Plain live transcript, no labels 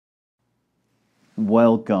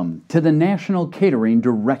Welcome to the National Catering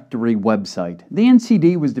Directory website. The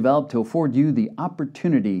NCD was developed to afford you the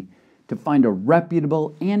opportunity to find a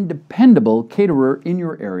reputable and dependable caterer in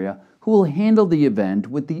your area who will handle the event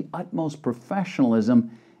with the utmost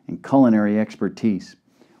professionalism and culinary expertise.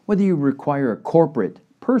 Whether you require a corporate,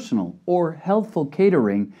 personal, or healthful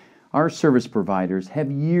catering, our service providers have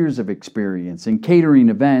years of experience in catering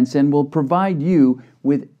events and will provide you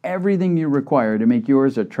with everything you require to make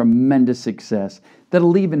yours a tremendous success that'll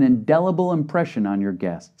leave an indelible impression on your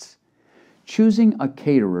guests. Choosing a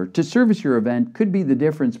caterer to service your event could be the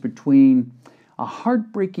difference between a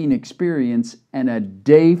heartbreaking experience and a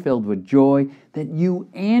day filled with joy that you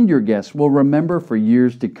and your guests will remember for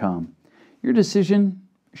years to come. Your decision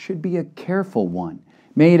should be a careful one,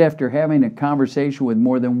 made after having a conversation with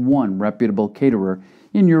more than one reputable caterer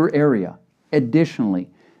in your area. Additionally,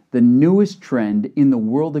 the newest trend in the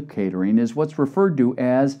world of catering is what's referred to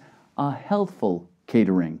as a healthful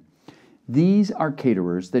catering. These are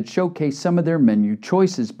caterers that showcase some of their menu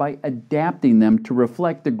choices by adapting them to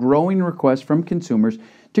reflect the growing request from consumers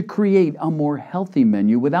to create a more healthy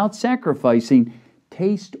menu without sacrificing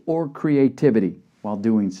taste or creativity while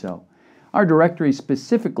doing so. Our directory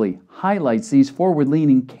specifically highlights these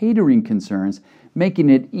forward-leaning catering concerns, making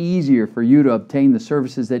it easier for you to obtain the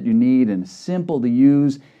services that you need in a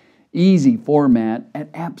simple-to-use, easy format at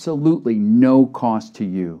absolutely no cost to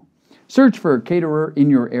you. Search for a caterer in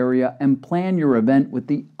your area and plan your event with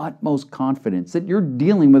the utmost confidence that you're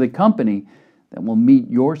dealing with a company that will meet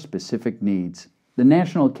your specific needs. The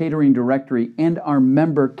National Catering Directory and our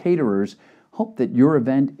member caterers hope that your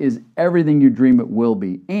event is everything you dream it will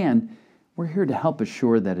be, and we're here to help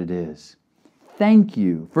assure that it is. Thank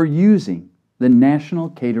you for using the National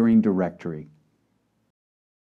Catering Directory.